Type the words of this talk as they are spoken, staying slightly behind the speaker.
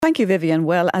Thank you, Vivian.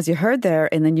 Well, as you heard there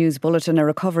in the news bulletin, a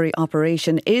recovery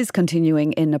operation is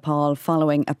continuing in Nepal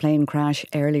following a plane crash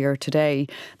earlier today.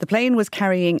 The plane was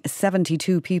carrying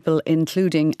 72 people,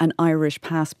 including an Irish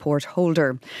passport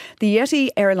holder. The Yeti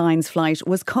Airlines flight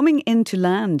was coming in to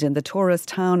land in the tourist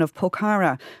town of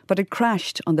Pokhara, but it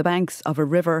crashed on the banks of a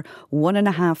river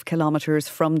 1.5 kilometres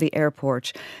from the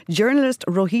airport. Journalist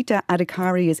Rohita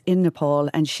Adhikari is in Nepal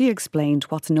and she explained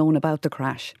what's known about the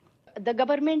crash. The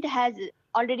government has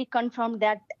already confirmed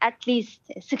that at least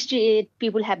 68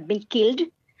 people have been killed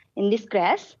in this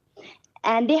crash.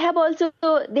 And they have also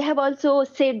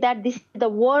said that this is the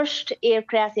worst air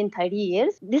crash in 30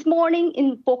 years. This morning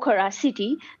in Pokhara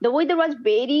city, the weather was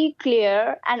very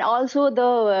clear, and also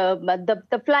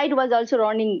the flight was also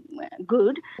running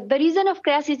good. The reason of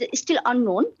crash is still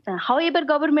unknown. However,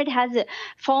 government has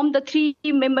formed the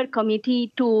 3-member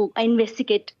committee to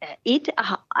investigate it.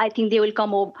 I think they will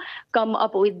come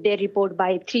up with their report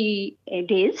by 3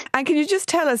 days. And can you just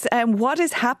tell us what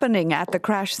is happening at the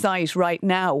crash site right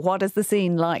now? What is the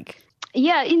scene like?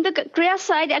 Yeah, in the crash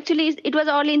site, actually, it was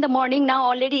early in the morning, now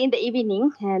already in the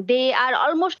evening. They are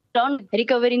almost done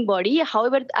recovering body.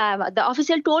 However, the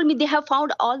official told me they have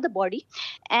found all the body.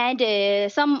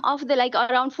 And some of the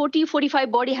around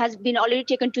 40-45 body has been already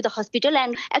taken to the hospital.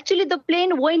 And actually, the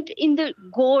plane went in the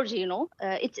gorge,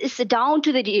 It's down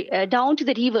to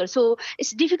the river. So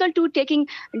it's difficult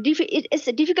it's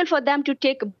difficult for them to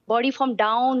take body from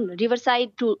down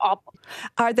riverside to up.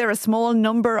 Are there a small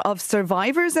number of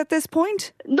survivors at this point?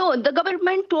 No, the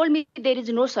government told me there is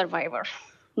no survivor.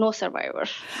 No survivor.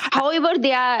 However,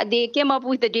 they came up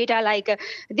with the data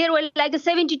there were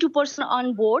 72 person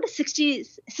on board,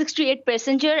 68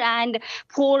 passenger and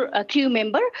 4 crew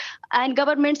member. And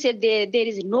government said there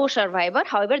is no survivor.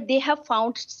 However, they have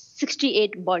found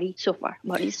 68 bodies so far.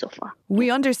 We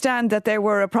understand that there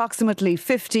were approximately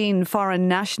 15 foreign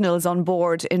nationals on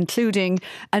board, including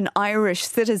an Irish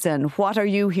citizen. What are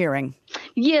you hearing?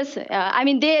 Yes,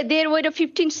 there were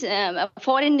 15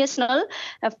 foreign national,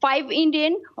 5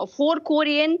 Indian, 4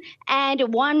 Korean,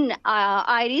 and 1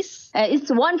 Irish.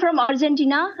 It's 1 from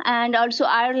Argentina and also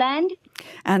Ireland.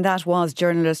 And that was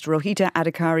journalist Rohita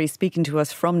Adhikari speaking to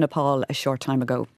us from Nepal a short time ago.